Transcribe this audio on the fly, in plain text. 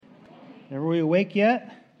Everybody awake yet?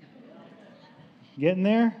 Getting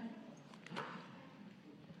there?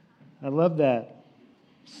 I love that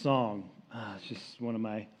song. It's just one of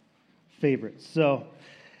my favorites. So,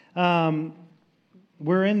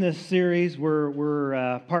 we're in this series.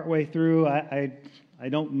 We're partway through. I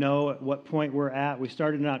don't know at what point we're at. We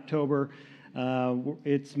started in October.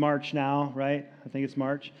 It's March now, right? I think it's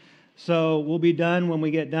March. So we'll be done when we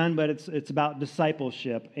get done, but it's about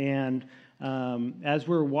discipleship. And as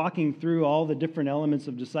we're walking through all the different elements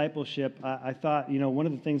of discipleship, I thought, one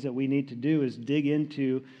of the things that we need to do is dig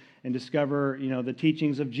into and discover, the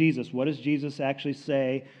teachings of Jesus. What does Jesus actually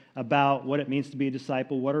say about what it means to be a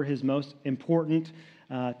disciple? What are his most important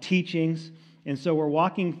teachings? And so we're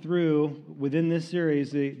walking through, within this series,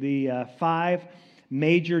 the 5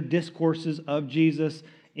 major discourses of Jesus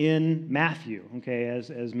in Matthew, okay,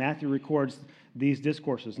 as Matthew records these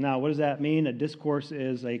discourses. Now, what does that mean? A discourse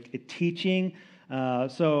is like a teaching.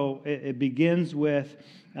 So it begins with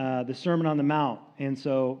the Sermon on the Mount. And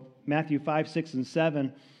so Matthew 5, 6, and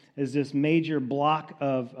 7 is this major block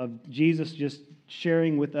of Jesus just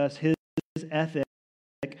sharing with us his ethic,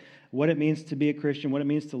 what it means to be a Christian, what it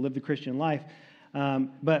means to live the Christian life.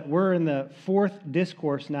 But we're in the 4th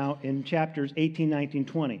discourse now in chapters 18, 19,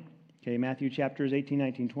 20. Okay, Matthew chapters 18,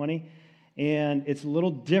 19, 20. And it's a little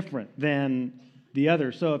different than the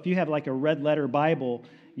others. So if you have like a red letter Bible,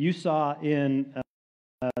 you saw in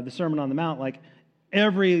the Sermon on the Mount, like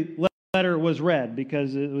every letter was read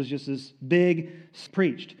because it was just this big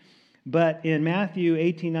preached. But in Matthew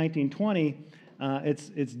 18, 19, 20,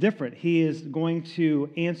 it's different. He is going to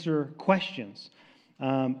answer questions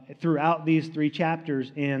throughout these 3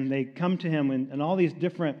 chapters, and they come to him in all these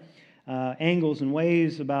different angles and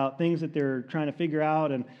ways about things that they're trying to figure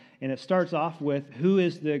out. And it starts off with, who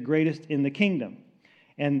is the greatest in the kingdom?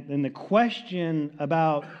 And the question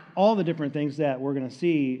about all the different things that we're going to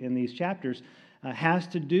see in these chapters has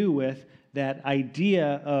to do with that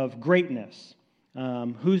idea of greatness.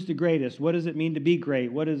 Who's the greatest? What does it mean to be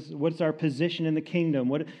great? What's our position in the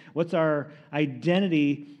kingdom? What's our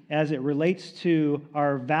identity as it relates to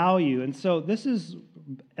our value? And so this is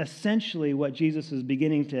essentially what Jesus is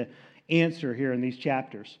beginning to answer here in these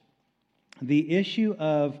chapters. The issue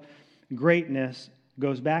of greatness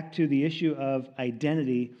goes back to the issue of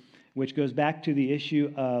identity, which goes back to the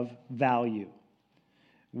issue of value.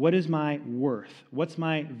 What is my worth? What's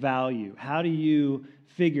my value? How do you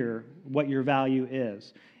figure what your value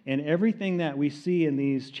is? And everything that we see in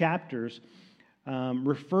these chapters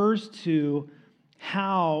refers to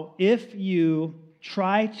how, if you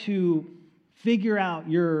try to figure out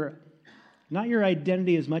not your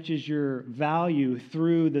identity as much as your value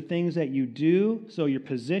through the things that you do, so your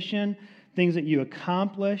position, things that you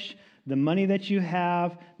accomplish, the money that you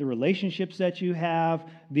have, the relationships that you have,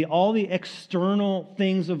 all the external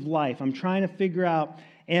things of life. I'm trying to figure out,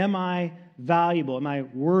 am I valuable? Am I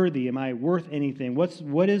worthy? Am I worth anything?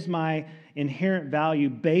 What is my inherent value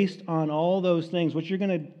based on all those things? What you're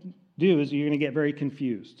going to do is you're going to get very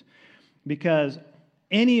confused, because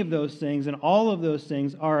any of those things and all of those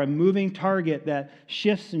things are a moving target that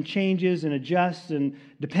shifts and changes and adjusts and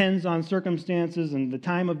depends on circumstances and the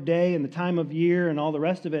time of day and the time of year and all the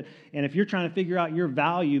rest of it. And if you're trying to figure out your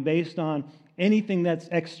value based on anything that's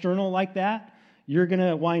external like that, you're going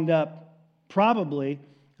to wind up probably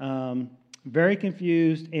very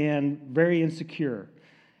confused and very insecure.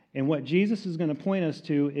 And what Jesus is going to point us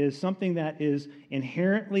to is something that is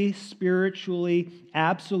inherently, spiritually,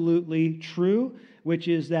 absolutely true, which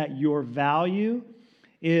is that your value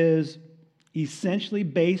is essentially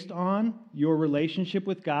based on your relationship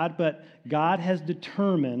with God, but God has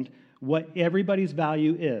determined what everybody's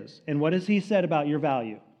value is. And what has He said about your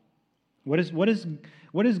value? What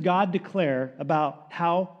does God declare about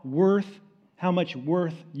how much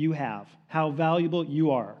worth you have, how valuable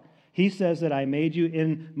you are? He says that I made you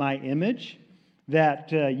in my image,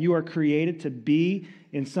 that you are created to be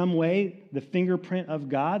in some way the fingerprint of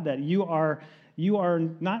God, that you are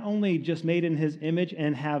not only just made in His image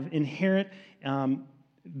and have inherent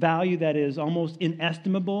value that is almost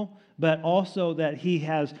inestimable, but also that He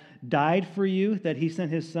has died for you, that He sent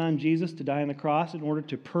His Son Jesus to die on the cross in order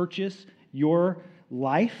to purchase your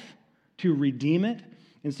life, to redeem it.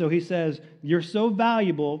 And so He says, you're so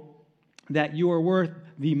valuable that you are worth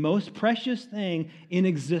the most precious thing in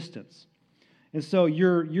existence. And so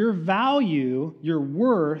your value, your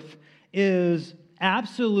worth, is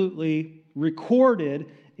absolutely recorded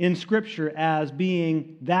in Scripture as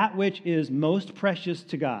being that which is most precious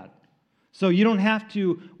to God. So you don't have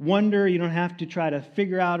to wonder, you don't have to try to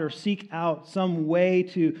figure out or seek out some way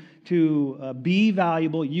to be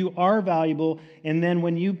valuable. You are valuable, and then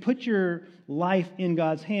when you put your life in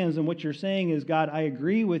God's hands, and what you're saying is, God, I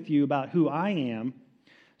agree with you about who I am,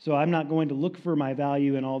 so I'm not going to look for my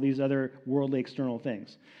value in all these other worldly external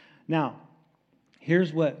things. Now,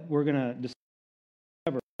 here's what we're going to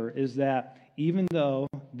discover, is that even though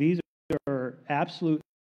these are absolute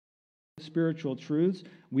spiritual truths,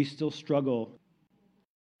 we still struggle.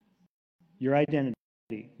 Your identity,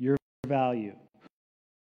 your value.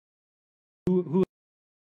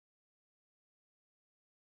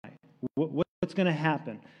 What's going to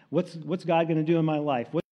happen? What's God going to do in my life?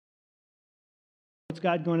 What's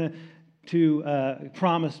God going to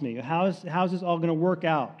promise me? How's this all going to work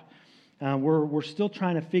out? We're still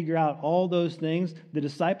trying to figure out all those things. The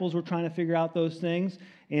disciples were trying to figure out those things,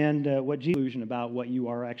 and what Jesus about what you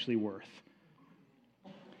are actually worth.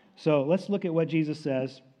 So let's look at what Jesus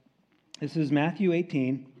says. This is Matthew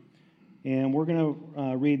 18, and we're going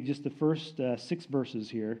to read just the first 6 verses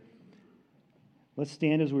here. Let's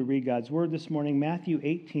stand as we read God's word this morning. Matthew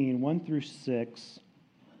 18, 1 through 6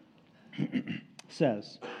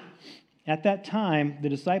 says, "At that time, the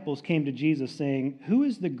disciples came to Jesus, saying, 'Who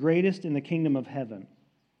is the greatest in the kingdom of heaven?'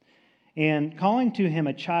 And calling to him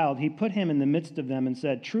a child, he put him in the midst of them and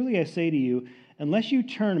said, 'Truly I say to you, unless you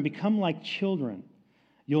turn and become like children,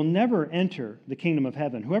 you'll never enter the kingdom of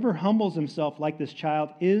heaven. Whoever humbles himself like this child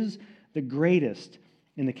is the greatest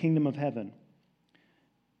in the kingdom of heaven.'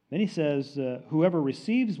 Then he says, 'Whoever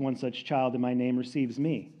receives one such child in my name receives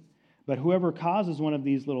me. But whoever causes one of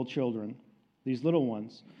these little children, these little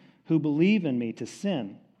ones, who believe in me to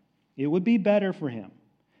sin, it would be better for him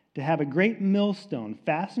to have a great millstone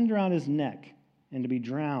fastened around his neck and to be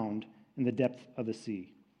drowned in the depth of the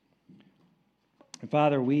sea.'" And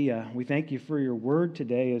Father, we thank you for your word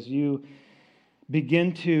today as you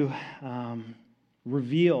begin to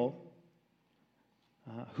reveal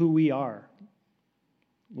who we are,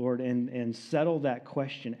 Lord, and settle that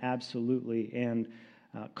question absolutely, and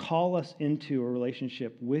call us into a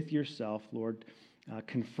relationship with yourself, Lord,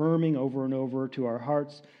 confirming over and over to our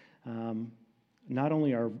hearts not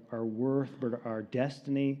only our worth, but our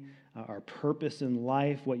destiny, our purpose in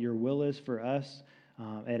life, what your will is for us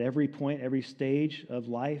at every point, every stage of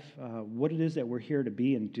life, what it is that we're here to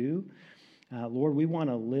be and do. Lord, we want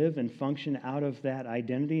to live and function out of that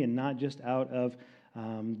identity and not just out of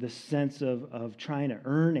the sense of trying to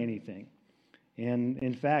earn anything. And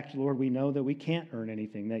in fact, Lord, we know that we can't earn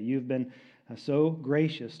anything, that you've been so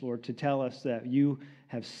gracious, Lord, to tell us that you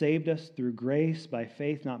have saved us through grace by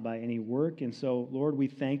faith, not by any work. And so, Lord, we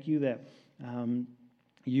thank you that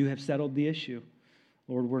you have settled the issue.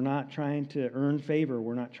 Lord, we're not trying to earn favor.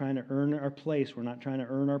 We're not trying to earn our place. We're not trying to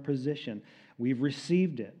earn our position. We've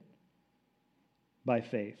received it by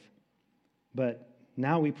faith. But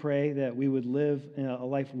now we pray that we would live a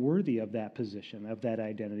life worthy of that position, of that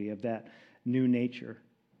identity, of that new nature.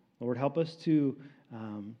 Lord, help us to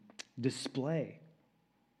display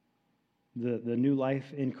the new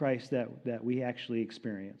life in Christ that we actually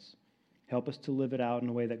experience. Help us to live it out in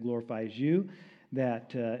a way that glorifies you,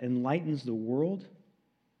 that enlightens the world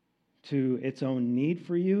to its own need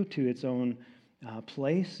for you, to its own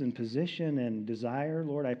place and position and desire.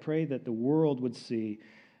 Lord, I pray that the world would see,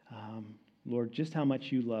 Lord, just how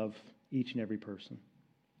much you love each and every person.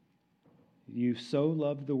 You so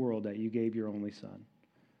loved the world that you gave your only Son.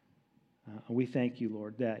 We thank you,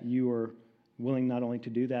 Lord, that you are willing not only to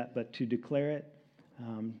do that, but to declare it,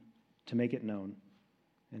 to make it known.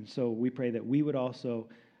 And so we pray that we would also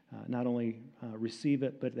not only receive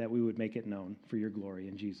it, but that we would make it known for your glory.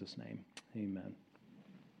 In Jesus' name, amen.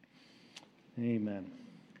 Amen.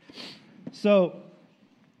 So,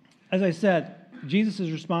 as I said, Jesus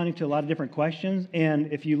is responding to a lot of different questions,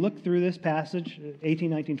 and if you look through this passage, 18,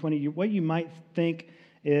 19, 20, what you might think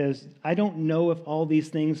is, I don't know if all these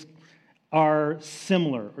things are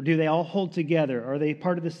similar, or do they all hold together? Are they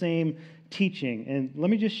part of the same teaching? And let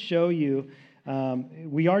me just show you,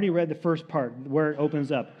 we already read the first part where it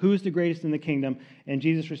opens up. Who is the greatest in the kingdom? And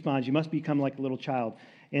Jesus responds, you must become like a little child.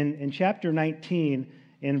 In chapter 19,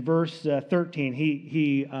 in verse 13,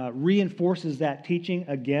 he reinforces that teaching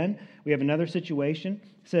again. We have another situation.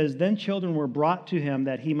 It says, then children were brought to him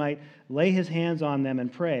that he might lay his hands on them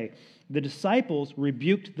and pray. The disciples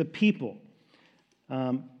rebuked the people.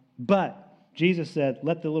 But Jesus said,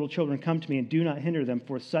 let the little children come to me and do not hinder them,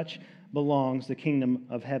 for such belongs the kingdom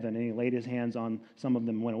of heaven. And he laid his hands on some of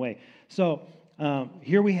them and went away. So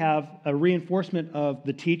here we have a reinforcement of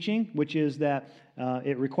the teaching, which is that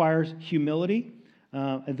it requires humility,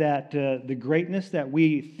 that the greatness that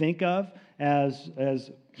we think of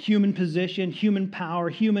as human position, human power,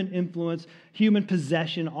 human influence, human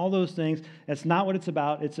possession, all those things. That's not what it's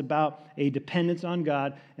about. It's about a dependence on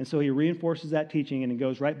God. And so he reinforces that teaching, and it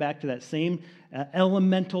goes right back to that same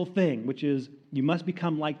elemental thing, which is you must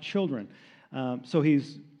become like children.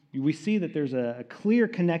 We see that there's a clear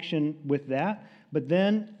connection with that, but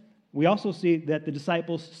then we also see that the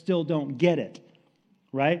disciples still don't get it.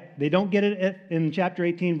 Right? They don't get it in chapter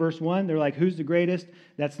 18, verse 1. They're like, who's the greatest?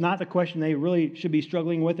 That's not the question they really should be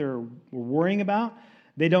struggling with or worrying about.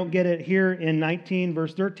 They don't get it here in 19,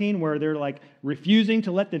 verse 13, where they're like refusing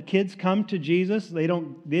to let the kids come to Jesus. They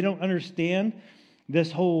don't understand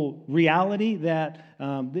this whole reality that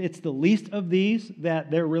it's the least of these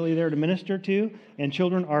that they're really there to minister to, and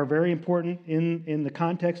children are very important in the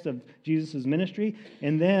context of Jesus' ministry.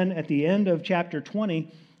 And then at the end of chapter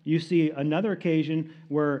 20, you see another occasion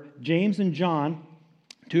where James and John,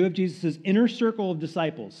 two of Jesus' inner circle of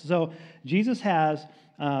disciples. So Jesus has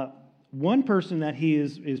one person that he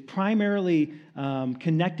is primarily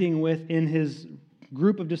connecting with in his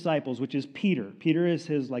group of disciples, which is Peter. Peter is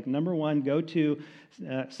his number one go-to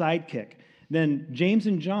sidekick. Then James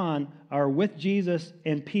and John are with Jesus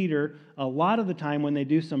and Peter a lot of the time when they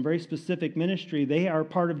do some very specific ministry. They are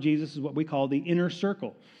part of Jesus' what we call the inner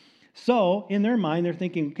circle. So, in their mind, they're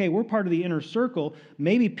thinking, okay, we're part of the inner circle.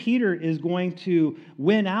 Maybe Peter is going to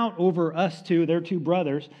win out over us two, their two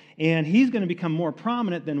brothers, and he's going to become more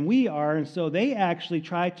prominent than we are. And so they actually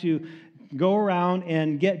try to go around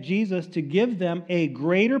and get Jesus to give them a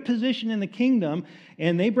greater position in the kingdom.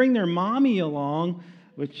 And they bring their mommy along,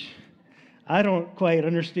 which I don't quite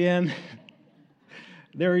understand.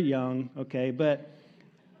 They're young, okay, but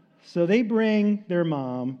so they bring their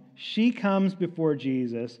mom. She comes before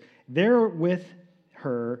Jesus. They're with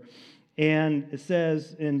her, and it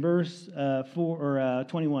says in verse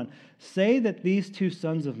 21, say that these two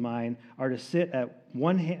sons of mine are to sit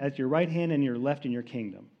at your right hand and your left in your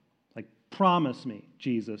kingdom. Like, promise me,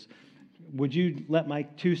 Jesus, would you let my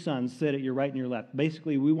two sons sit at your right and your left?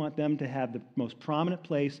 Basically, we want them to have the most prominent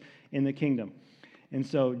place in the kingdom. And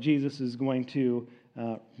so Jesus is going to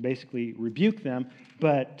basically rebuke them,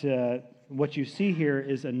 but what you see here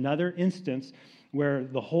is another instance where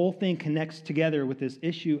the whole thing connects together with this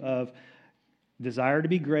issue of desire to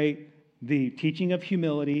be great, the teaching of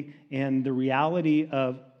humility, and the reality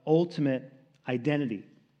of ultimate identity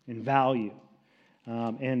and value.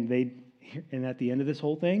 And at the end of this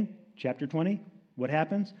whole thing, chapter 20, what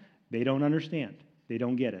happens? They don't understand. They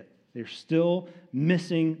don't get it. They're still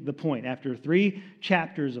missing the point. After 3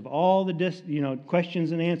 chapters of all the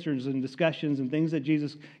questions and answers and discussions and things that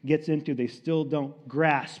Jesus gets into, they still don't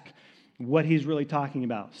grasp what he's really talking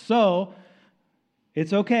about. So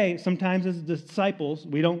it's okay. Sometimes as disciples,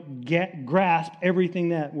 we don't grasp everything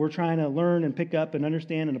that we're trying to learn and pick up and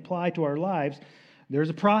understand and apply to our lives.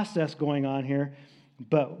 There's a process going on here,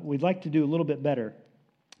 but we'd like to do a little bit better.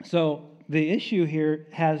 So the issue here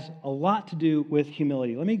has a lot to do with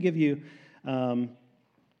humility. Let me give you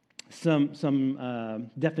some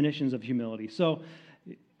definitions of humility. So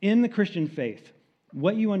in the Christian faith,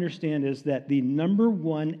 what you understand is that the number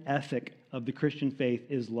one ethic of the Christian faith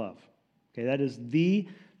is love. Okay, that is the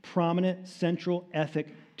prominent central ethic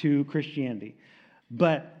to Christianity.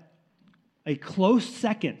 But a close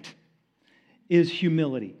second is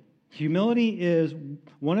humility. Humility is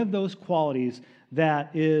one of those qualities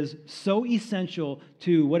that is so essential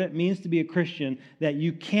to what it means to be a Christian that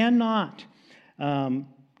you cannot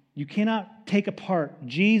take apart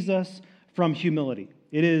Jesus from humility.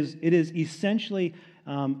 It is essentially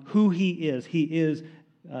who he is. He is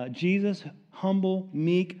Jesus, humble,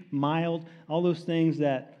 meek, mild, all those things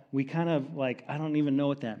that we kind of like, I don't even know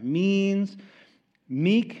what that means.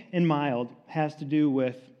 Meek and mild has to do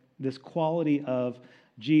with this quality of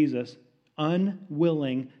Jesus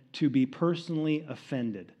unwilling to be personally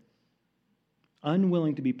offended.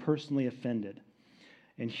 Unwilling to be personally offended.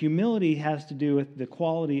 And humility has to do with the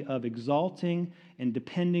quality of exalting and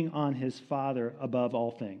depending on his Father above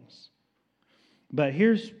all things. But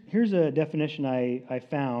here's a definition I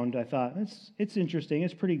found. I thought, it's interesting.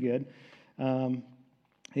 It's pretty good. And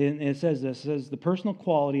it says this. It says, the personal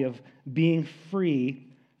quality of being free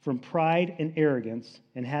from pride and arrogance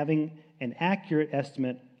and having an accurate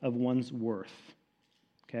estimate of one's worth.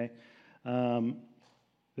 Okay?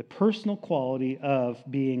 The personal quality of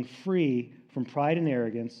being free from pride and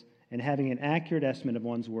arrogance and having an accurate estimate of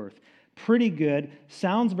one's worth. Pretty good.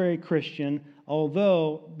 Sounds very Christian,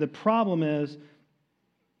 although the problem is,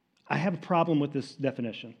 I have a problem with this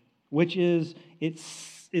definition, which is it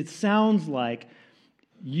sounds like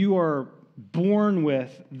you are born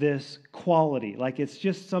with this quality. Like it's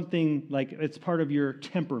just something, like it's part of your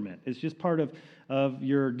temperament. It's just part of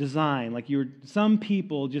your design. Like some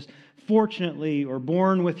people just fortunately are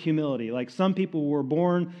born with humility. Like some people were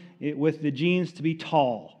born with the genes to be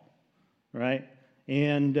tall, right?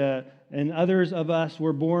 And others of us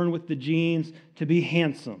were born with the genes to be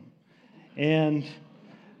handsome. And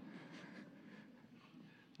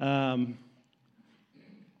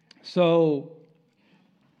so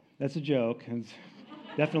that's a joke. It's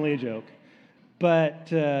definitely a joke. But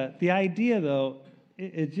the idea, though,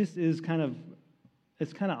 it just is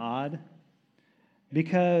it's kind of odd,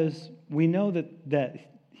 because we know that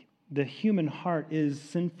the human heart is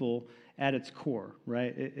sinful at its core,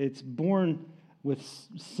 right? It's born with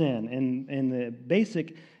sin, and the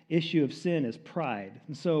basic issue of sin is pride.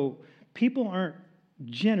 And so people aren't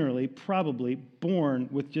generally probably born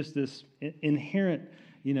with just this inherent,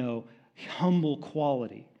 humble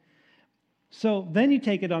quality. So then you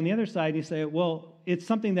take it on the other side and you say, well, it's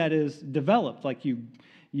something that is developed, like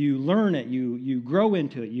you learn it, you grow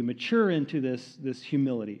into it, you mature into this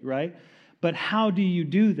humility, right? But how do you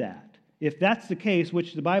do that? If that's the case,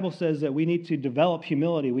 which the Bible says that we need to develop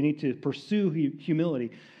humility, we need to pursue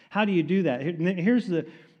humility, how do you do that? Here's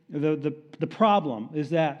the problem, is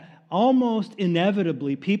that almost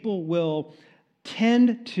inevitably people will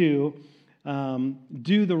tend to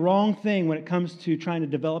do the wrong thing when it comes to trying to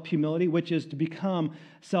develop humility, which is to become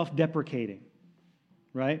self-deprecating,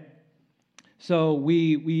 right? So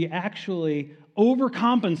we actually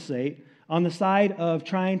overcompensate on the side of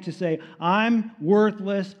trying to say, I'm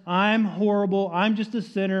worthless, I'm horrible, I'm just a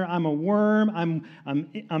sinner, I'm a worm,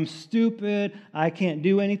 I'm stupid, I can't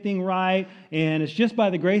do anything right, and it's just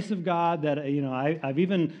by the grace of God that I've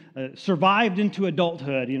even survived into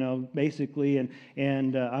adulthood, basically,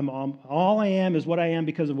 and I'm all I am is what I am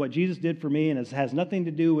because of what Jesus did for me, and it has nothing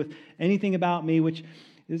to do with anything about me, which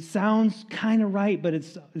it sounds kind of right, but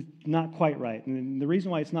it's not quite right. And the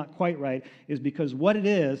reason why it's not quite right is because what it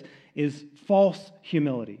is false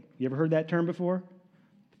humility. You ever heard that term before?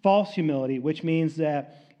 False humility, which means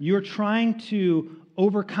that you're trying to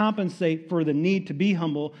overcompensate for the need to be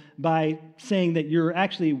humble by saying that you're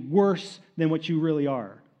actually worse than what you really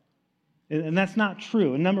are. And that's not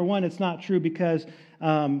true. And number one, it's not true because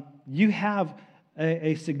you have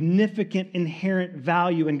a significant inherent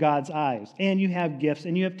value in God's eyes. And you have gifts,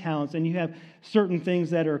 and you have talents, and you have certain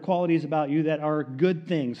things that are qualities about you that are good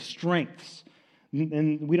things, strengths.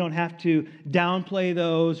 And we don't have to downplay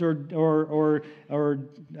those or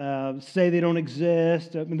say they don't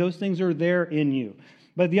exist. I mean, those things are there in you.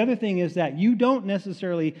 But the other thing is that you don't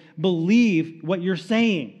necessarily believe what you're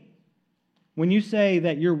saying. When you say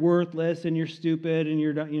that you're worthless and you're stupid and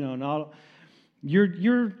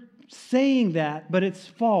you're saying that, but it's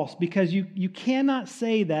false, because you cannot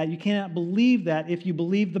say that, you cannot believe that if you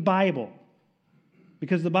believe the Bible.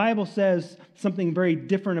 Because the Bible says something very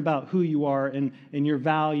different about who you are and your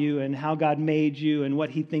value and how God made you and what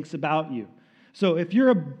He thinks about you. So if you're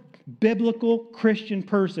a biblical Christian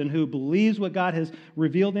person who believes what God has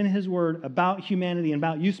revealed in His Word about humanity and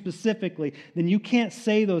about you specifically, then you can't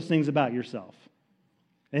say those things about yourself.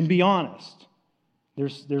 And be honest.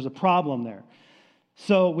 There's a problem there.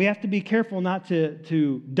 So we have to be careful not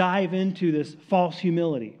to dive into this false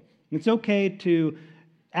humility. It's okay to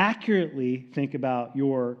accurately think about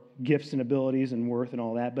your gifts and abilities and worth and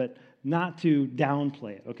all that, but not to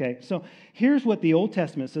downplay it, okay? So here's what the Old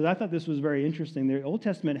Testament says. I thought this was very interesting. The Old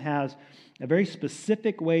Testament has a very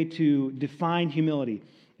specific way to define humility,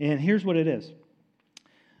 and here's what it is.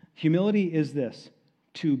 Humility is this: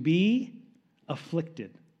 to be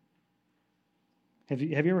afflicted. Have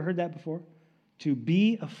you ever heard that before? To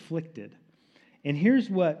be afflicted. And here's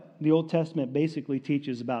what the Old Testament basically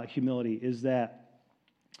teaches about humility, is that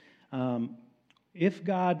if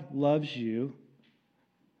God loves you,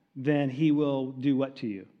 then He will do what to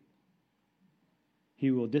you? He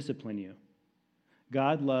will discipline you.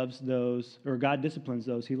 God disciplines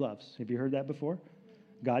those He loves. Have you heard that before?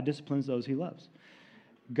 God disciplines those He loves.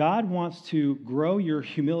 God wants to grow your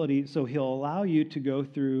humility, so He'll allow you to go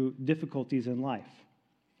through difficulties in life.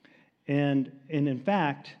 And in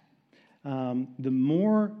fact, the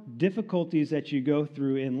more difficulties that you go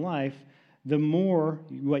through in life, the more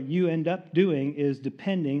what you end up doing is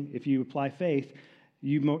depending, if you apply faith,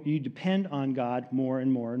 you depend on God more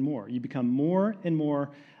and more and more. You become more and more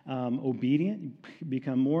obedient, you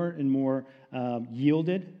become more and more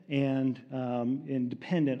yielded and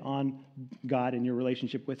dependent on God and your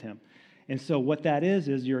relationship with Him. And so what that is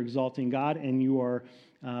you're exalting God, and you are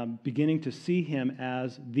beginning to see Him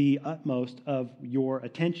as the utmost of your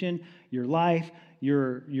attention, your life,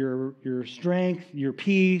 your strength, your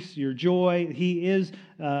peace, your joy. He is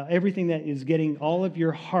everything that is getting all of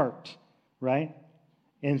your heart, right?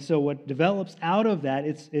 And so what develops out of that,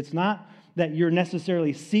 it's not that you're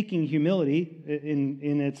necessarily seeking humility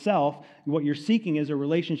in itself. What you're seeking is a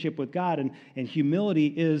relationship with God, and humility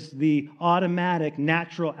is the automatic,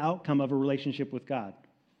 natural outcome of a relationship with God.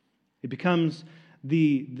 It becomes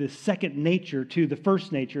the second nature to the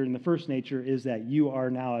first nature, and the first nature is that you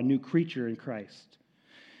are now a new creature in Christ.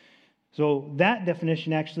 So that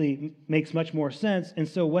definition actually makes much more sense. And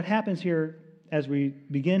so what happens here as we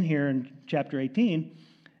begin here in chapter 18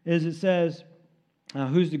 is it says,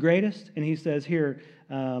 who's the greatest? And he says here,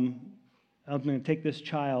 I'm going to take this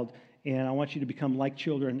child and I want you to become like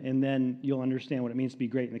children, and then you'll understand what it means to be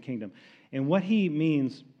great in the kingdom. And what he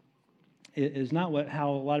means is not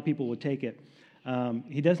how a lot of people would take it.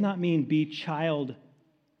 He does not mean be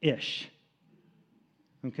childish.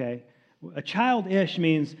 Okay? A childish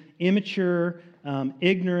means immature,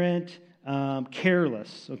 ignorant,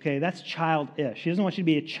 careless. Okay? That's childish. He doesn't want you to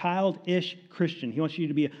be a childish Christian. He wants you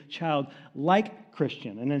to be a childlike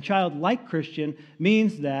Christian. And a childlike Christian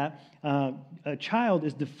means that a child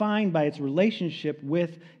is defined by its relationship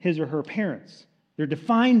with his or her parents. They're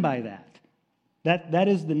defined by that. That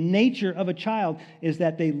is the nature of a child, is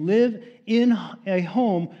that they live in a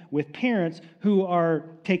home with parents who are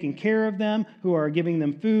taking care of them, who are giving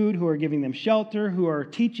them food, who are giving them shelter, who are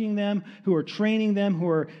teaching them, who are training them, who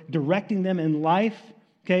are directing them in life.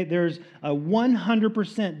 Okay, there's a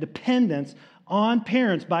 100% dependence on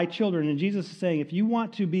parents by children. And Jesus is saying, if you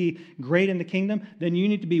want to be great in the kingdom, then you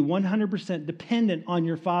need to be 100% dependent on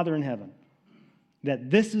your Father in heaven.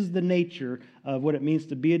 That this is the nature of what it means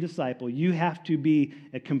to be a disciple. You have to be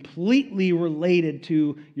completely related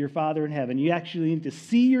to your Father in heaven. You actually need to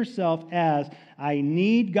see yourself as, I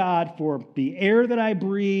need God for the air that I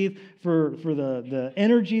breathe, for the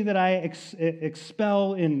energy that I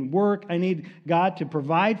expel in work. I need God to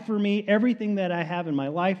provide for me everything that I have in my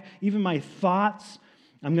life, even my thoughts.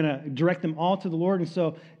 I'm going to direct them all to the Lord. And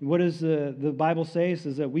so what does the Bible say? It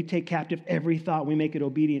says that we take captive every thought, we make it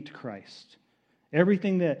obedient to Christ.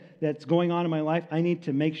 Everything that's going on in my life, I need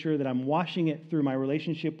to make sure that I'm washing it through my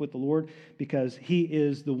relationship with the Lord, because He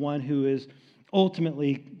is the one who is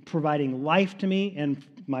ultimately providing life to me and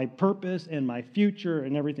my purpose and my future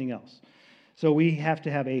and everything else. So we have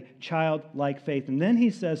to have a childlike faith. And then he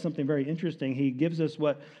says something very interesting. He gives us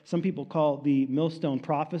what some people call the millstone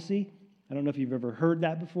prophecy. I don't know if you've ever heard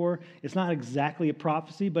that before. It's not exactly a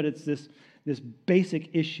prophecy, but it's this basic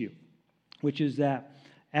issue, which is that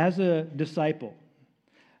as a disciple,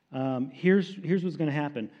 here's what's going to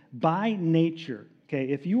happen. By nature, okay,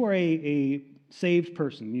 if you are a saved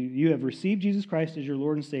person, you have received Jesus Christ as your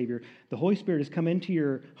Lord and Savior, the Holy Spirit has come into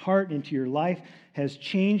your heart, into your life, has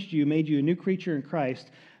changed you, made you a new creature in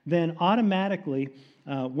Christ, then automatically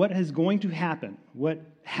what is going to happen, what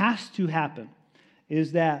has to happen,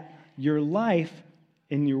 is that your life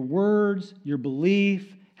and your words, your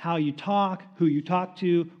belief, how you talk, who you talk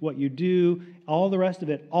to, what you do, all the rest of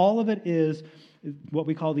it, all of it is what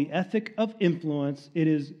we call the ethic of influence. It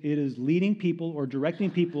is leading people or directing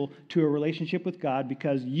people to a relationship with God,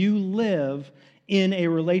 because you live in a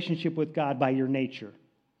relationship with God by your nature.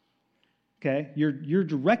 Okay? You're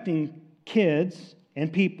directing kids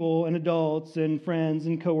and people and adults and friends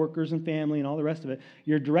and coworkers and family and all the rest of it.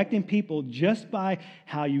 You're directing people just by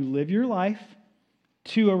how you live your life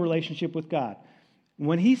to a relationship with God.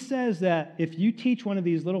 When he says that if you teach one of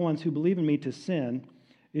these little ones who believe in me to sin,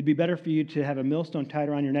 it'd be better for you to have a millstone tied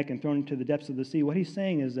around your neck and thrown into the depths of the sea, what he's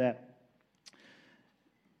saying is that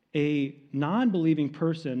a non-believing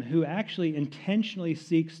person who actually intentionally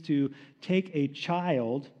seeks to take a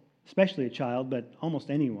child, especially a child, but almost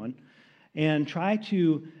anyone, and try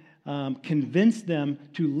to convince them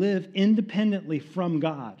to live independently from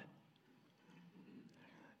God.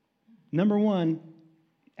 Number one,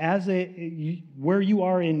 where you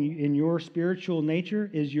are in your spiritual nature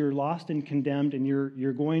is you're lost and condemned, and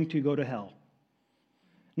you're going to go to hell.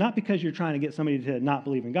 Not because you're trying to get somebody to not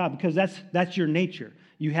believe in God, because that's your nature.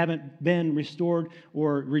 You haven't been restored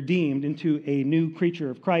or redeemed into a new creature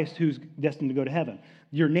of Christ who's destined to go to heaven.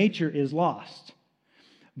 Your nature is lost.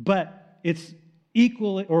 But it's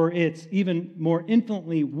equal, or it's even more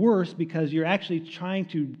infinitely worse, because you're actually trying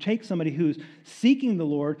to take somebody who's seeking the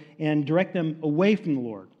Lord and direct them away from the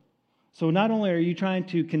Lord. So not only are you trying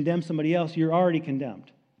to condemn somebody else, you're already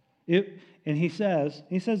condemned. And he says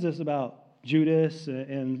this about Judas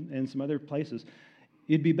and some other places.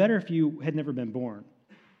 It'd be better if you had never been born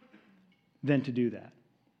than to do that,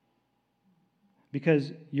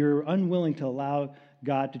 because you're unwilling to allow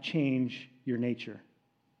God to change your nature.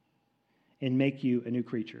 and make you a new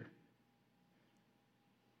creature.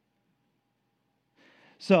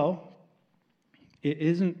 So, it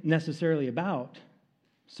isn't necessarily about,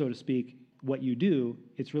 so to speak, what you do.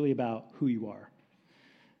 It's really about who you are.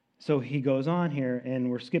 So he goes on here,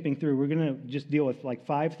 and we're skipping through. We're going to just deal with like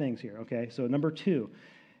 5 things here, okay? So number 2,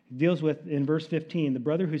 he deals with, in verse 15, the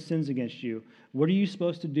brother who sins against you. What are you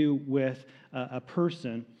supposed to do with a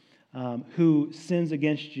person who sins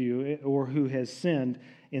against you or who has sinned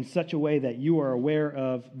in such a way that you are aware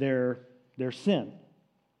of their sin?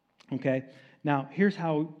 Okay? Now, here's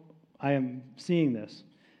how I am seeing this.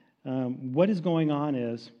 What is going on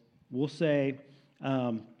is, we'll say,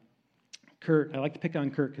 Kurt, I like to pick on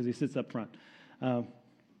Kurt because he sits up front.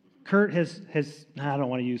 Kurt has, I don't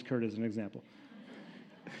want to use Kurt as an example.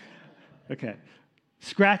 Okay.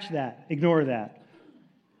 Scratch that. Ignore that.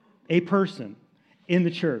 A person in the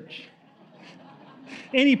church,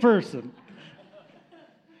 any person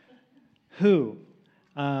who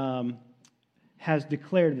has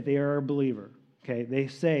declared that they are a believer, okay, they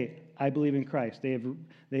say, I believe in Christ.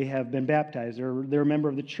 They have been baptized. They're a member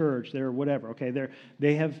of the church. They're whatever. Okay,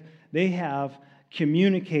 they have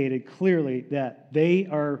communicated clearly that they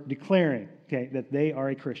are declaring, okay, that they are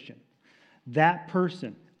a Christian. That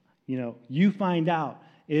person, you find out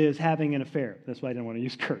is having an affair. That's why I didn't want to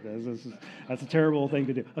use Kurt. That's a terrible thing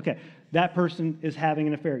to do. Okay, that person is having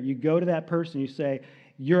an affair. You go to that person. You say,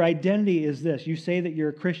 your identity is this. You say that you're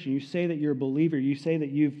a Christian. You say that you're a believer. You say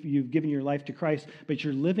that you've given your life to Christ, but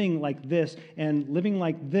you're living like this, and living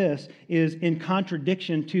like this is in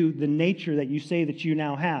contradiction to the nature that you say that you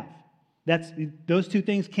now have. Those 2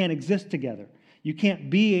 things can't exist together. You can't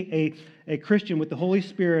be a Christian with the Holy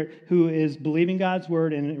Spirit who is believing God's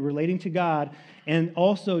word and relating to God and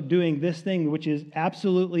also doing this thing which is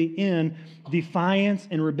absolutely in defiance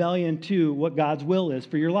and rebellion to what God's will is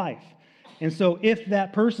for your life. And so if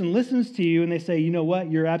that person listens to you and they say, you know what,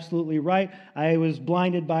 you're absolutely right, I was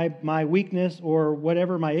blinded by my weakness or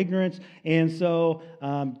whatever, my ignorance, and so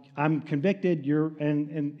I'm convicted,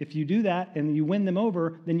 and if you do that and you win them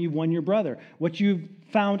over, then you've won your brother. What you've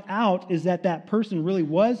found out is that person really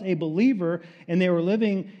was a believer and they were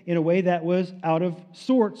living in a way that was out of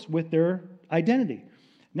sorts with their identity.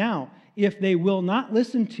 Now, if they will not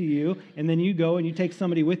listen to you, and then you go and you take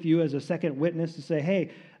somebody with you as a second witness to say,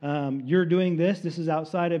 hey, you're doing this is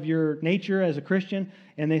outside of your nature as a Christian,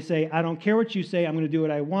 and they say, I don't care what you say, I'm going to do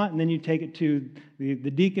what I want, and then you take it to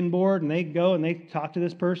the deacon board, and they go and they talk to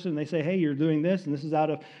this person, and they say, hey, you're doing this, and this is out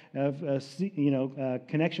of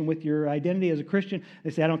connection with your identity as a Christian. They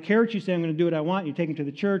say, I don't care what you say, I'm going to do what I want. You take him to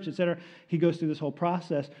the church, etc. He goes through this whole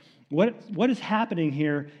process. What is happening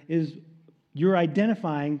here is you're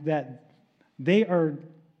identifying that they are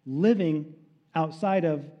living outside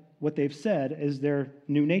of what they've said is their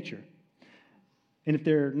new nature. And if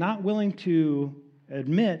they're not willing to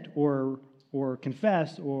admit or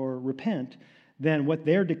confess or repent, then what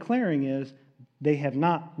they're declaring is they have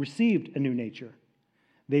not received a new nature.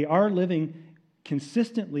 They are living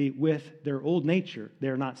consistently with their old nature.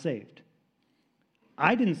 They're not saved.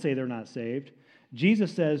 I didn't say they're not saved.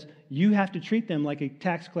 Jesus says you have to treat them like a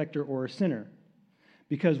tax collector or a sinner,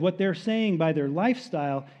 because what they're saying by their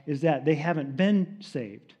lifestyle is that they haven't been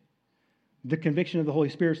saved. The conviction of the Holy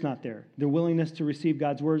Spirit's not there. The willingness to receive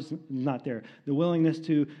God's words is not there. The willingness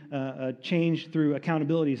to change through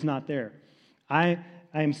accountability is not there. I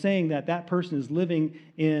am saying that person is living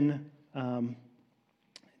in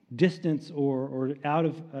distance or out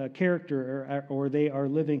of character, or they are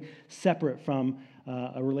living separate from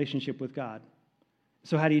a relationship with God.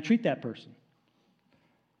 So how do you treat that person?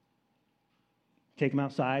 Take them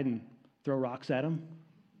outside and throw rocks at them,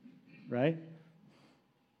 right?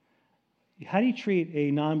 How do you treat a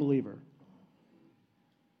non-believer?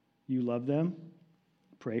 You love them,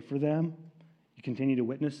 pray for them, you continue to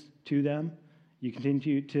witness to them, you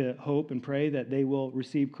continue to hope and pray that they will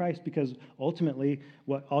receive Christ, because ultimately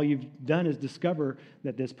all you've done is discover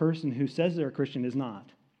that this person who says they're a Christian is not.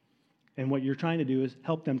 And what you're trying to do is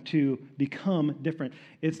help them to become different.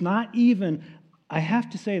 It's not even, I have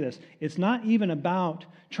to say this, it's not even about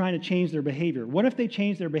trying to change their behavior. What if they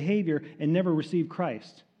change their behavior and never receive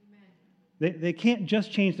Christ? They can't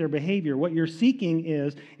just change their behavior. What you're seeking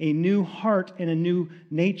is a new heart and a new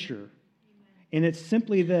nature. And it's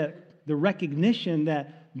simply the recognition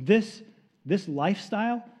that this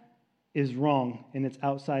lifestyle is wrong and it's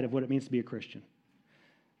outside of what it means to be a Christian.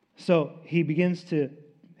 So he begins to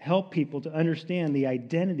help people to understand the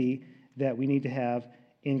identity that we need to have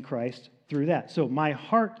in Christ through that. So my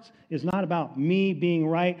heart is not about me being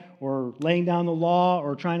right or laying down the law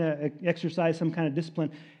or trying to exercise some kind of discipline.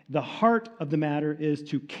 The heart of the matter is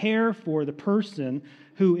to care for the person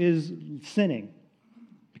who is sinning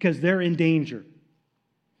because they're in danger.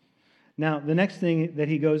 Now, the next thing that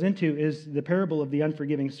he goes into is the parable of the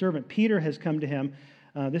unforgiving servant. Peter has come to him.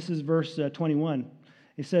 This is verse 21.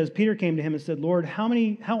 It says, Peter came to him and said, Lord,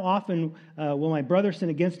 how often will my brother sin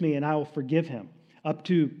against me and I will forgive him? Up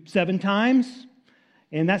to 7 times?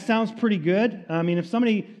 And that sounds pretty good. I mean, if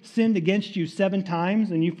somebody sinned against you 7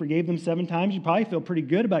 times and you forgave them 7 times, you probably feel pretty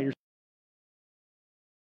good about yourself,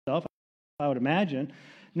 I would imagine.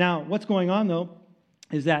 Now, what's going on, though,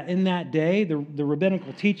 is that in that day, the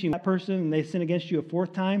rabbinical teaching, that person, and they sin against you a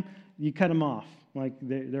 4th time, you cut them off. Like,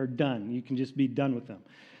 they're done. You can just be done with them.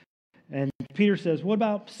 And Peter says, what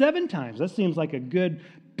about 7 times? That seems like a good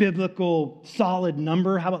biblical solid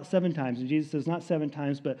number. How about 7 times? And Jesus says, not 7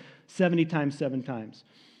 times, but 70 times 7 times.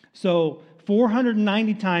 So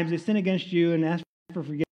 490 times they sin against you and ask for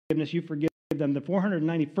forgiveness. You forgive them. The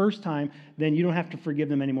 491st time, then you don't have to forgive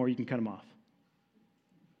them anymore. You can cut them off.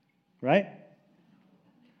 Right?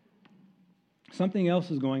 Something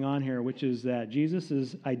else is going on here, which is that Jesus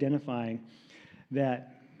is identifying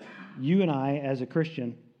that you and I, as a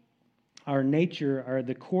Christian, our nature,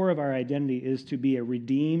 the core of our identity is to be a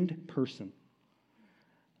redeemed person.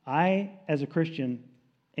 I, as a Christian,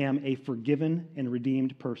 am a forgiven and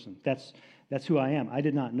redeemed person. That's who I am. I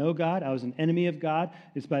did not know God. I was an enemy of God.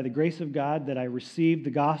 It's by the grace of God that I received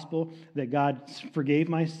the gospel, that God forgave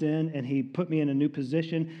my sin, and He put me in a new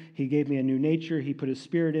position. He gave me a new nature. He put His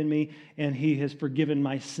Spirit in me, and He has forgiven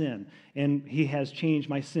my sin. And He has changed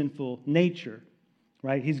my sinful nature.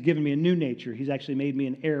 Right? He's given me a new nature. He's actually made me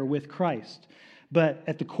an heir with Christ. But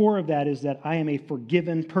at the core of that is that I am a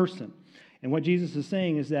forgiven person. And what Jesus is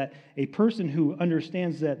saying is that a person who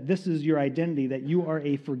understands that this is your identity, that you are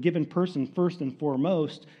a forgiven person first and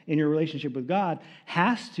foremost in your relationship with God,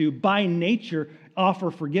 has to, by nature, offer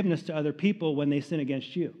forgiveness to other people when they sin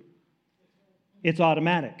against you. It's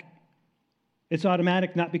automatic. It's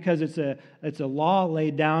automatic not because it's a law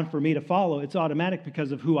laid down for me to follow. It's automatic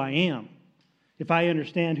because of who I am. If I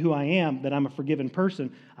understand who I am, that I'm a forgiven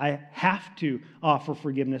person, I have to offer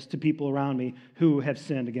forgiveness to people around me who have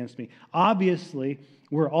sinned against me. Obviously,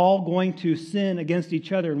 we're all going to sin against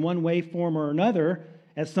each other in one way, form, or another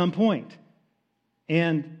at some point.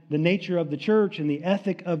 And the nature of the church and the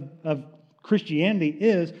ethic of Christianity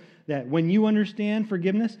is that when you understand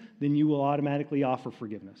forgiveness, then you will automatically offer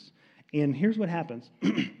forgiveness. And here's what happens.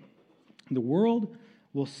 The world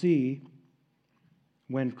will see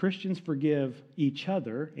when Christians forgive each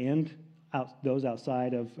other and those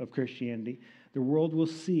outside of Christianity, the world will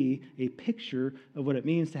see a picture of what it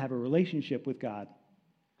means to have a relationship with God.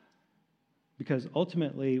 Because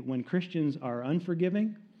ultimately, when Christians are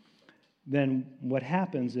unforgiving, then what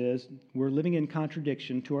happens is we're living in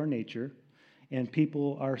contradiction to our nature, and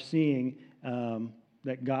people are seeing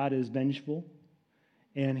that God is vengeful,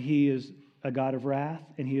 and He is a God of wrath,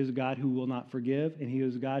 and He is a God who will not forgive, and He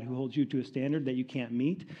is a God who holds you to a standard that you can't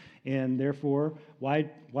meet, and therefore, why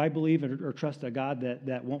believe or trust a God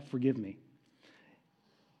that won't forgive me?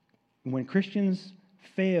 When Christians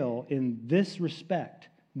fail in this respect,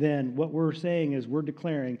 then what we're saying is we're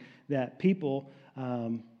declaring that people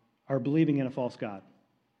are believing in a false God.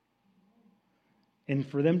 And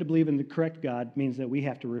for them to believe in the correct God means that we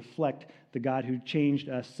have to reflect the God who changed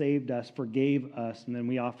us, saved us, forgave us, and then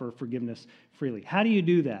we offer forgiveness freely. How do you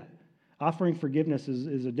do that? Offering forgiveness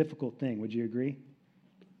is a difficult thing. Would you agree?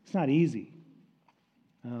 It's not easy.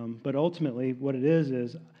 But ultimately, what it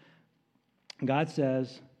is God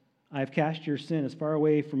says, I've cast your sin as far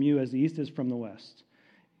away from you as the east is from the west.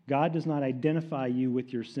 God does not identify you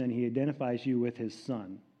with your sin. He identifies you with His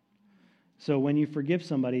Son. So when you forgive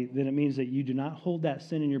somebody, then it means that you do not hold that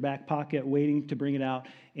sin in your back pocket, waiting to bring it out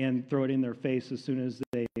and throw it in their face as soon as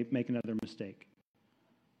they make another mistake.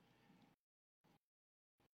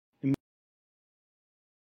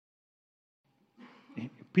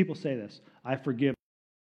 People say this, I forgive,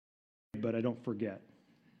 but I don't forget.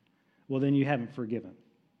 Well, then you haven't forgiven.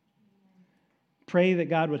 Pray that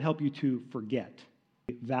God would help you to forget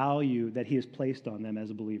the value that He has placed on them as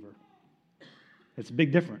a believer. It's a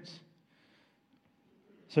big difference.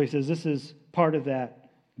 So he says this is part of that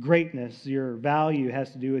greatness. Your value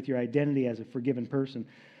has to do with your identity as a forgiven person.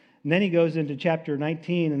 And then he goes into chapter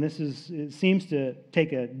 19, and it seems to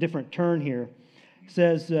take a different turn here. It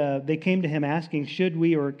says, they came to him asking, should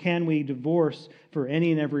we or can we divorce for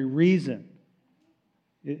any and every reason?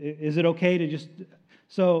 Is it okay to just...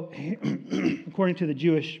 So, according to the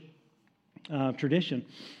Jewish tradition,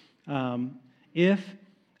 if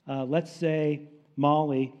let's say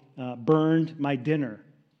Molly burned my dinner,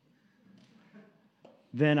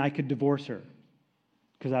 then I could divorce her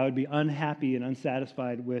because I would be unhappy and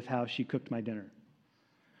unsatisfied with how she cooked my dinner.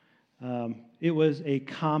 It was a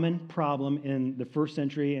common problem in the first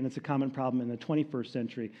century, and it's a common problem in the 21st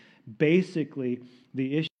century. Basically,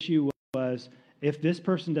 the issue was, if this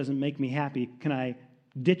person doesn't make me happy, can I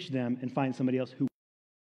ditch them and find somebody else who will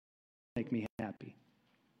make me happy?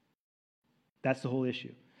 That's the whole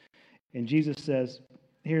issue. And Jesus says,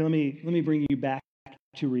 here, let me bring you back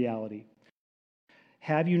to reality.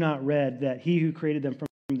 Have you not read that he who created them from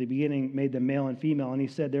the beginning made them male and female? And he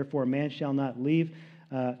said, therefore, a man shall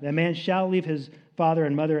leave his father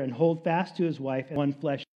and mother and hold fast to his wife, and one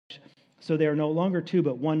flesh. So they are no longer two,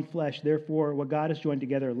 but one flesh. Therefore, what God has joined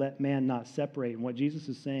together, let man not separate. And what Jesus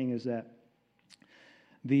is saying is that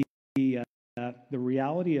the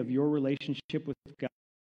reality of your relationship with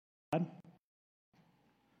God,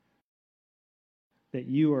 that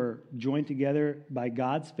you are joined together by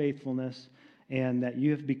God's faithfulness, and that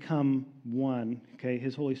you have become one, okay?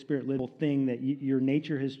 His Holy Spirit little thing, that your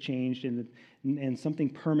nature has changed and something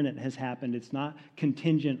permanent has happened. It's not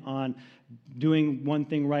contingent on doing one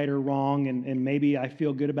thing right or wrong, and maybe I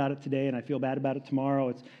feel good about it today and I feel bad about it tomorrow.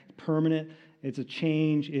 It's permanent. It's a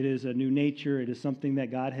change. It is a new nature. It is something that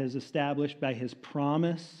God has established by his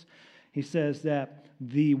promise. He says that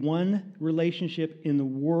the one relationship in the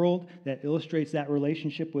world that illustrates that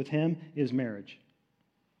relationship with him is marriage.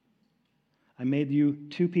 I made you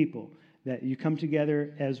two people, that you come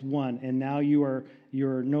together as one, and now you're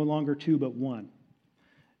no longer two but one.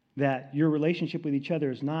 That your relationship with each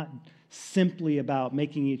other is not simply about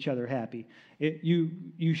making each other happy.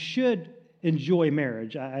 You should enjoy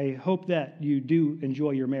marriage. I hope that you do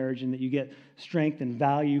enjoy your marriage and that you get strength and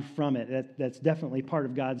value from it. That's definitely part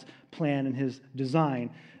of God's plan and his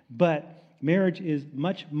design. But marriage is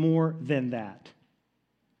much more than that.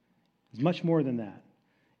 It's much more than that.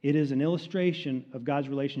 It is an illustration of God's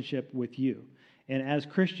relationship with you. And as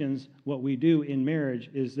Christians, what we do in marriage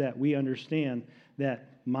is that we understand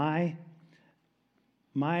that my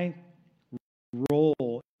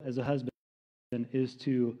role as a husband is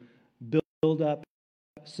to build up,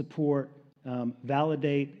 support,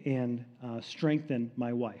 validate, and strengthen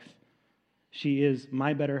my wife. She is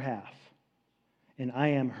my better half, and I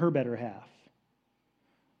am her better half.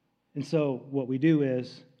 And so what we do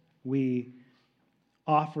is we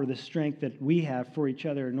offer the strength that we have for each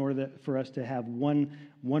other in order for us to have one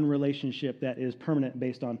relationship that is permanent,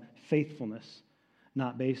 based on faithfulness,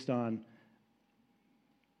 not based on,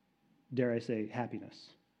 dare I say, happiness.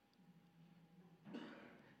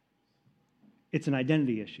 It's an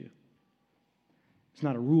identity issue. It's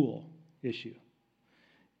not a rule issue.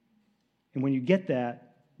 And when you get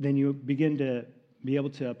that, then you begin to be able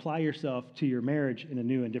to apply yourself to your marriage in a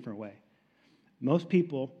new and different way. Most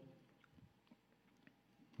people,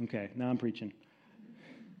 okay, now I'm preaching.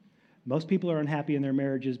 Most people are unhappy in their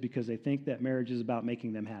marriages because they think that marriage is about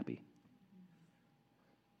making them happy.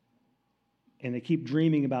 And they keep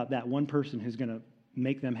dreaming about that one person who's going to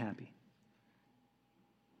make them happy.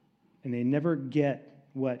 And they never get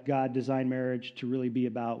what God designed marriage to really be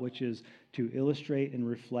about, which is to illustrate and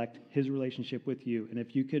reflect his relationship with you. And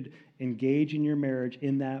if you could engage in your marriage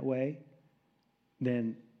in that way,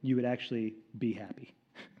 then you would actually be happy.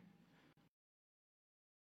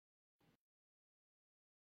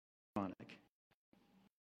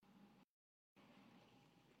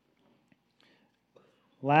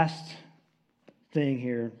 Last thing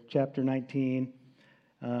here, chapter 19,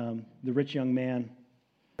 the rich young man,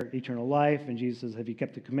 eternal life, and Jesus says, have you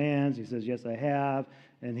kept the commands? He says, yes, I have.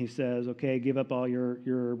 And he says, okay, give up all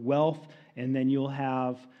your wealth, and then you'll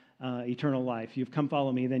have eternal life. You've come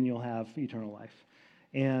follow me, then you'll have eternal life.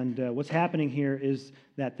 And what's happening here is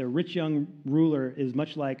that the rich young ruler is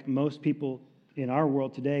much like most people in our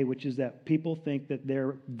world today, which is that people think that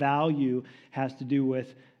their value has to do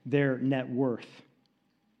with their net worth.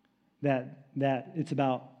 That it's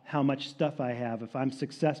about how much stuff I have, if I'm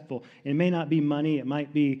successful. It may not be money. It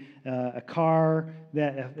might be a car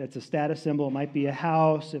that's a status symbol. It might be a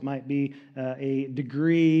house. It might be a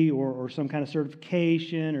degree or some kind of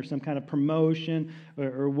certification or some kind of promotion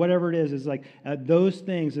or whatever it is. It's like those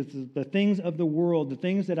things. It's the things of the world, the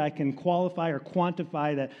things that I can qualify or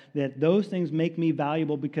quantify, that those things make me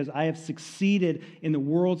valuable because I have succeeded in the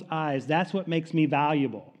world's eyes. That's what makes me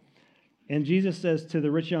valuable. And Jesus says to the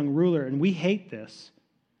rich young ruler, and we hate this,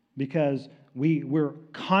 because we're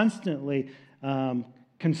constantly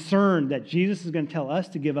concerned that Jesus is going to tell us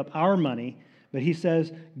to give up our money, but he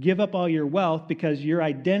says, give up all your wealth, because your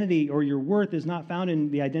identity or your worth is not found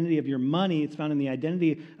in the identity of your money, it's found in the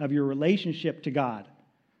identity of your relationship to God.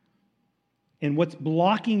 And what's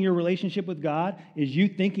blocking your relationship with God is you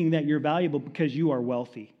thinking that you're valuable because you are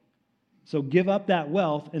wealthy. So give up that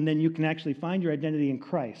wealth, and then you can actually find your identity in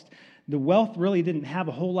Christ. The wealth really didn't have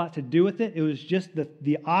a whole lot to do with it. It was just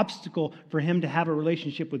the obstacle for him to have a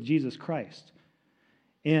relationship with Jesus Christ.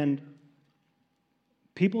 And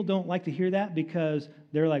people don't like to hear that because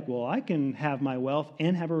they're like, well, I can have my wealth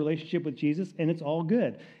and have a relationship with Jesus, and it's all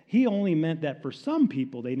good. He only meant that for some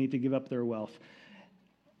people, they need to give up their wealth.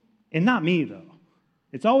 And not me, though.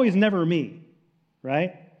 It's always never me,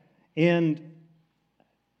 right? And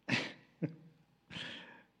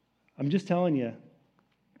I'm just telling you,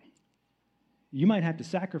 you might have to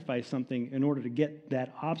sacrifice something in order to get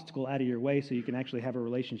that obstacle out of your way so you can actually have a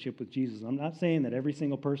relationship with Jesus. I'm not saying that every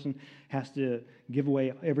single person has to give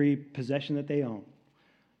away every possession that they own.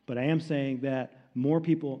 But I am saying that more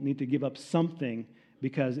people need to give up something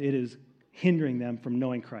because it is hindering them from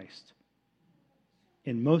knowing Christ.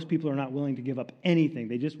 And most people are not willing to give up anything.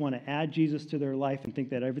 They just want to add Jesus to their life and think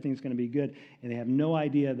that everything's going to be good. And they have no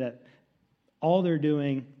idea that all they're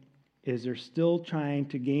doing is they're still trying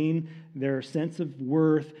to gain their sense of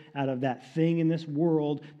worth out of that thing in this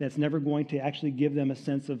world that's never going to actually give them a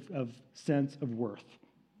sense of worth.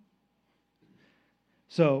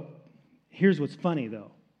 So here's what's funny, though.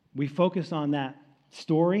 We focus on that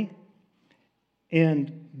story,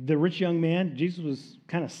 and the rich young man, Jesus was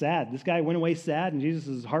kind of sad. This guy went away sad, and Jesus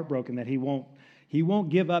is heartbroken that he won't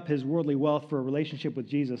give up his worldly wealth for a relationship with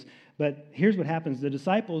Jesus. But here's what happens. The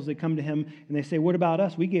disciples, they come to him and they say, what about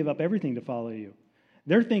us? We gave up everything to follow you.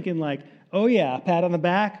 They're thinking like, oh yeah, pat on the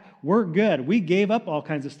back, we're good. We gave up all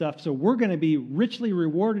kinds of stuff, so we're going to be richly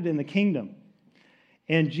rewarded in the kingdom.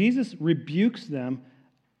 And Jesus rebukes them,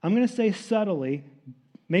 I'm going to say subtly,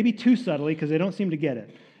 maybe too subtly because they don't seem to get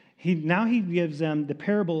it. Now he gives them the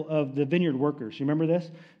parable of the vineyard workers. You remember this?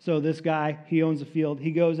 So this guy, he owns a field.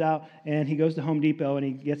 He goes out and he goes to Home Depot and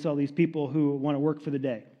he gets all these people who want to work for the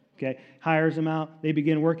day. Okay, hires them out. They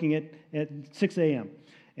begin working at 6 a.m.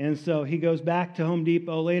 And so he goes back to Home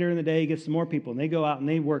Depot later in the day. He gets some more people, and they go out and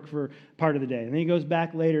they work for part of the day. And then he goes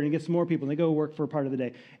back later and he gets some more people, and they go work for part of the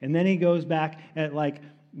day. And then he goes back at like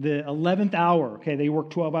the 11th hour. Okay, they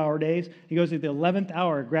work 12-hour days. He goes at the 11th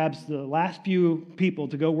hour, grabs the last few people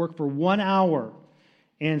to go work for 1 hour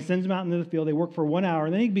and sends them out into the field. They work for 1 hour,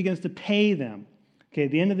 and then he begins to pay them. Okay,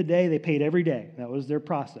 at the end of the day, they paid every day. That was their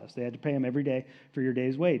process. They had to pay them every day for your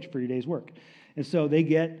day's wage, for your day's work. And so they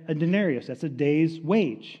get a denarius. That's a day's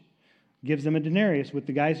wage. Gives them a denarius with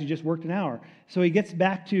the guys who just worked an hour. So he gets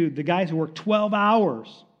back to the guys who worked 12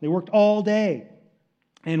 hours. They worked all day.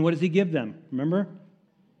 And what does he give them? Remember?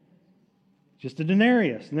 Just a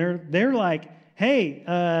denarius. And they're like, hey,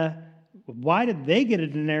 why did they get a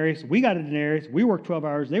denarius? We got a denarius. We worked 12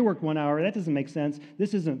 hours. They worked 1 hour. That doesn't make sense.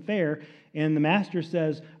 This isn't fair. And the master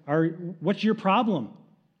says, what's your problem?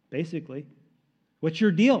 Basically, what's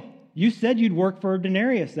your deal? You said you'd work for a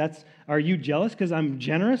denarius. Are you jealous because I'm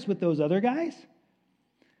generous with those other guys?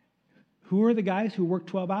 Who are the guys who work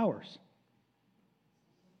 12 hours?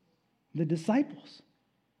 The disciples.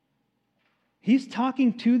 He's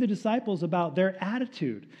talking to the disciples about their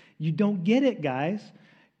attitude. You don't get it, guys.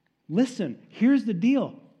 Listen, here's the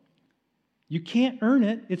deal. You can't earn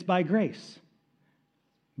it. It's by grace.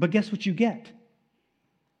 But guess what you get?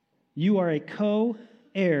 You are a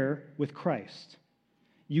co-heir with Christ.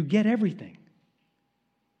 You get everything.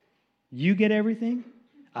 You get everything.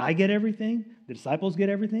 I get everything. The disciples get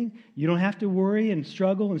everything. You don't have to worry and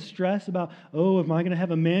struggle and stress about, oh, am I going to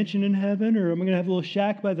have a mansion in heaven, or am I going to have a little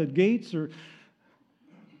shack by the gates? Or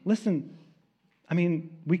listen, I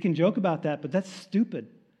mean, we can joke about that, but that's stupid.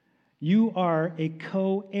 You are a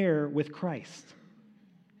co-heir with Christ.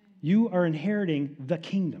 You are inheriting the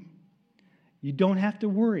kingdom. You don't have to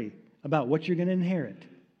worry about what you're going to inherit,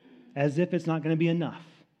 as if it's not going to be enough.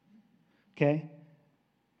 Okay?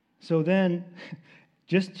 So then,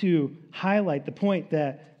 just to highlight the point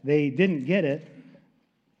that they didn't get it,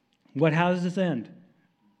 how does this end?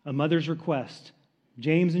 A mother's request.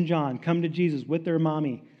 James and John come to Jesus with their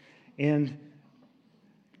mommy. And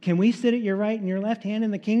can we sit at your right and your left hand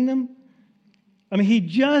in the kingdom? I mean, he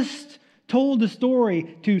just told the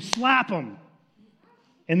story to slap them.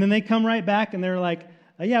 And then they come right back and they're like,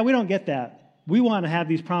 yeah, we don't get that. We want to have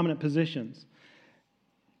these prominent positions.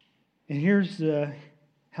 And here's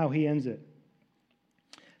how he ends it.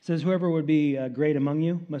 It says, whoever would be great among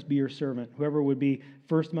you must be your servant. Whoever would be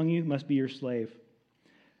first among you must be your slave.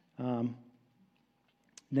 Then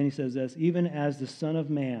he says this, even as the Son of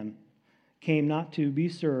Man came not to be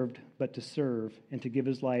served, but to serve and to give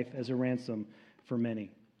his life as a ransom for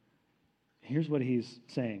many. Here's what he's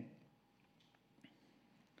saying.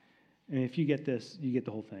 And if you get this, you get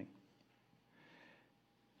the whole thing.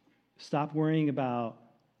 Stop worrying about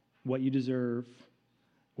what you deserve,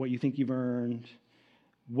 what you think you've earned,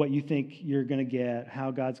 what you think you're going to get, how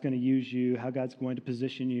God's going to use you, how God's going to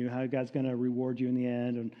position you, how God's going to reward you in the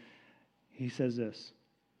end. And he says this,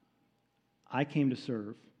 I came to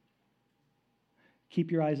serve. Keep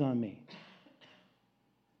your eyes on me.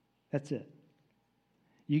 That's it.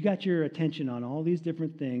 You got your attention on all these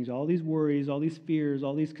different things, all these worries, all these fears,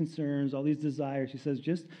 all these concerns, all these desires. He says,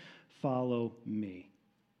 just follow me.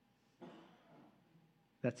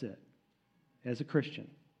 That's it. As a Christian,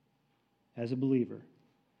 as a believer,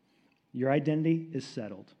 your identity is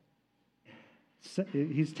settled.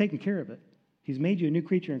 He's taken care of it. He's made you a new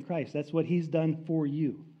creature in Christ. That's what he's done for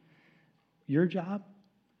you. Your job,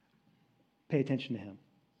 pay attention to him.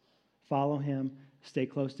 Follow him, stay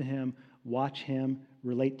close to him, watch him,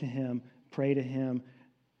 relate to him, pray to him,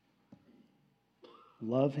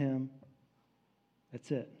 love him.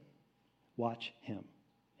 That's it. Watch him.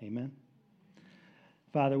 Amen.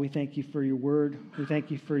 Father, we thank you for your word. We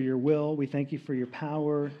thank you for your will. We thank you for your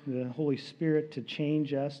power, the Holy Spirit to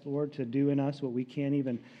change us, Lord, to do in us what we can't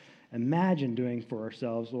even imagine doing for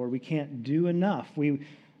ourselves, Lord. We can't do enough.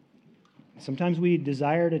 Sometimes we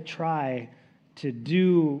desire to try to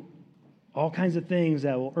do all kinds of things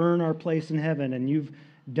that will earn our place in heaven, and you've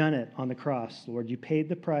done it on the cross, Lord. You paid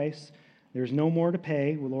the price. There's no more to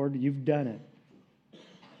pay. Well, Lord, you've done it.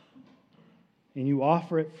 And you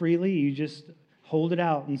offer it freely. You just hold it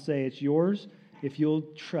out and say, it's yours if you'll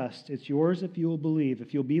trust. It's yours if you'll believe.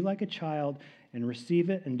 If you'll be like a child and receive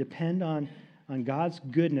it and depend on God's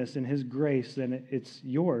goodness and his grace, then it's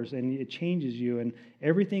yours and it changes you. And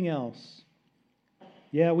everything else,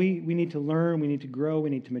 yeah, we need to learn, we need to grow, we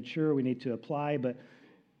need to mature, we need to apply, but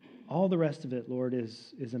all the rest of it, Lord,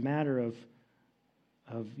 is a matter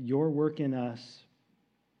of your work in us,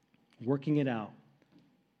 working it out,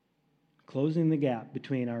 closing the gap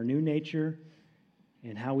between our new nature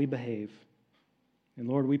and how we behave. And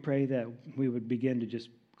Lord, we pray that we would begin to just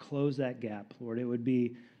close that gap, Lord. It would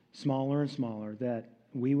be smaller and smaller, that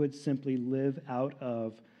we would simply live out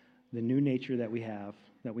of the new nature that we have,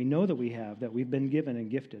 that we know that we have, that we've been given and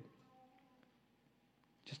gifted.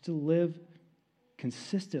 Just to live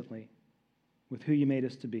consistently with who you made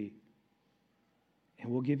us to be. And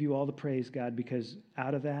we'll give you all the praise, God, because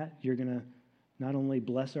out of that, you're going to not only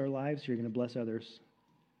bless our lives, you're going to bless others.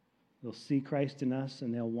 They'll see Christ in us,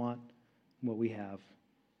 and they'll want what we have.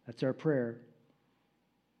 That's our prayer.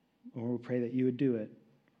 Lord, we'll pray that you would do it.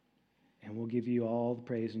 And we'll give you all the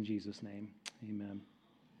praise in Jesus' name. Amen.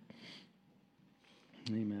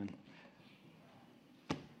 Amen.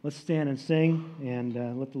 Let's stand and sing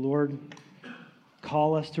and let the Lord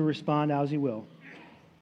call us to respond as he will.